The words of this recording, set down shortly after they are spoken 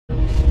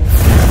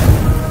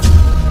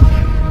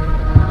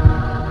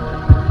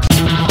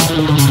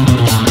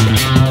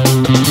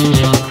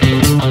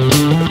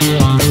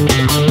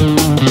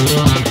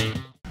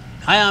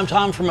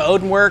Tom from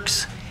ODIN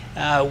Works.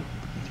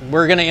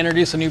 We're going to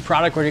introduce a new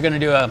product. We're going to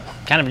do a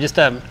kind of just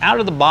a out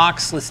of the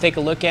box. Let's take a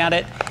look at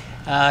it.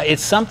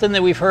 It's something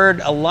that we've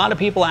heard a lot of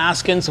people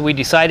asking, so we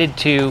decided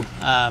to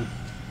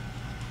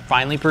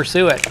finally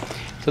pursue it.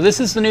 So this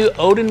is the new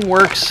ODIN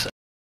Works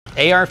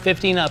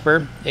AR-15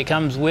 upper. It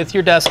comes with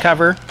your dust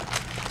cover.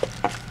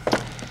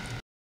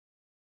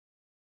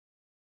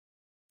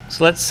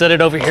 So let's set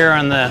it over here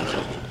on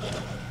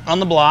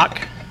the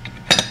block.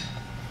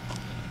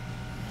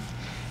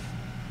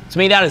 It's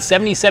made out of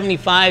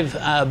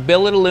 7075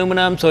 billet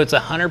aluminum, so it's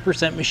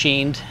 100%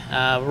 machined.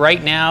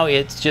 Right now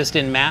it's just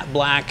in matte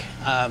black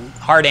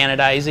hard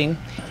anodizing.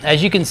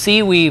 As you can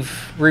see, we've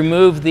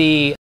removed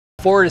the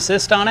forward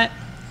assist on it.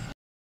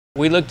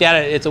 We looked at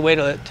it, it's a way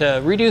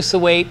to reduce the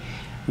weight,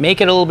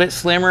 make it a little bit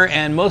slimmer,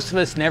 and most of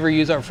us never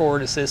use our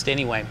forward assist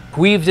anyway.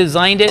 We've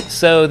designed it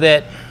so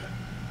that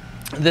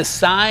the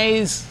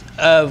size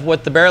of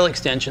what the barrel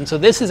extension, so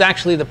this is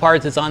actually the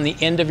part that's on the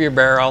end of your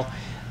barrel,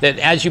 that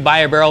as you buy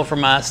a barrel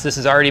from us, this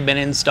has already been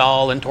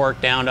installed and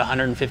torqued down to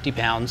 150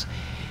 pounds.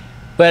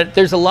 But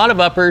there's a lot of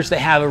uppers that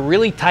have a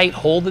really tight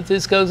hole that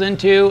this goes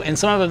into, and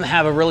some of them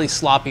have a really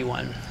sloppy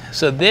one.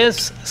 So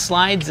this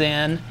slides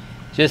in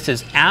just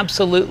as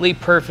absolutely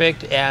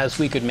perfect as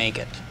we could make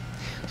it.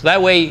 So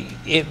that way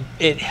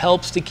it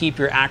helps to keep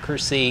your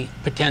accuracy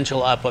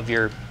potential up of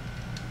your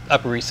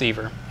upper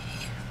receiver.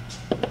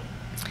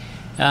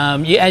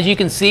 As you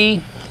can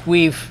see,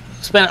 we've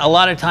spent a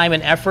lot of time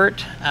and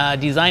effort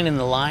designing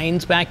the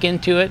lines back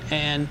into it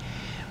and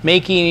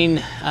making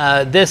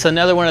this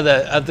another one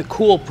of the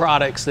cool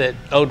products that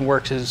ODIN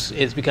Works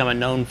is becoming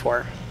known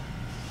for.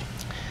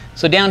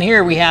 So down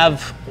here we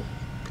have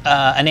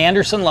an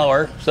Anderson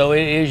lower. So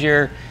it is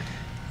your,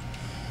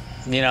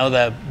 you know,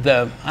 I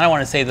don't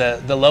want to say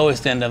the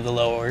lowest end of the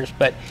lowers,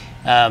 but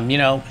you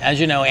know, as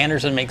you know,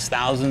 Anderson makes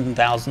thousands and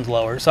thousands of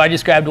lowers. So I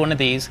just grabbed one of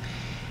these.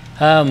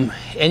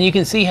 And you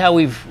can see how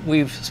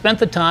we've spent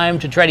the time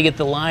to try to get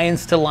the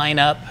lines to line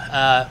up,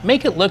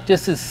 make it look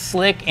just as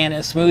slick and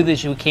as smooth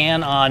as you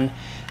can on,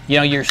 you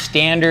know, your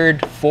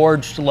standard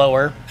forged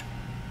lower.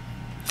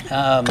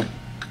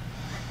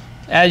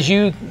 As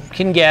you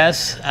can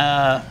guess,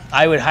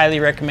 I would highly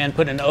recommend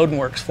putting an ODIN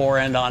Works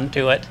forend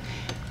onto it,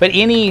 but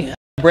any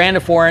brand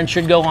of forend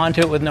should go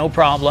onto it with no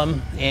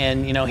problem.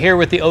 And you know, here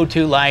with the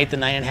O2 light, the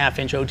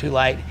 9.5-inch O2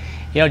 light,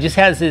 you know, it just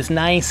has this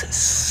nice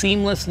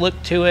seamless look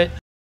to it.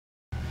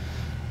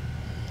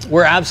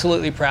 We're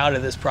absolutely proud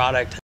of this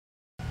product.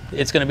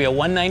 It's going to be a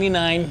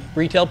 $199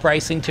 retail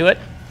pricing to it.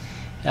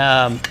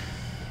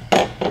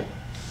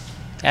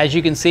 As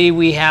you can see,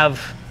 we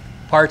have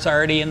parts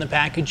already in the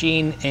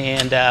packaging,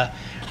 and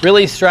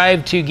really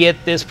strive to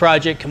get this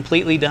project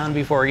completely done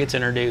before it gets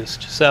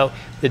introduced. So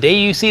the day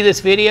you see this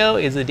video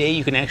is the day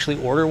you can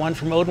actually order one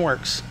from ODIN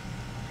Works.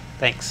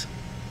 Thanks.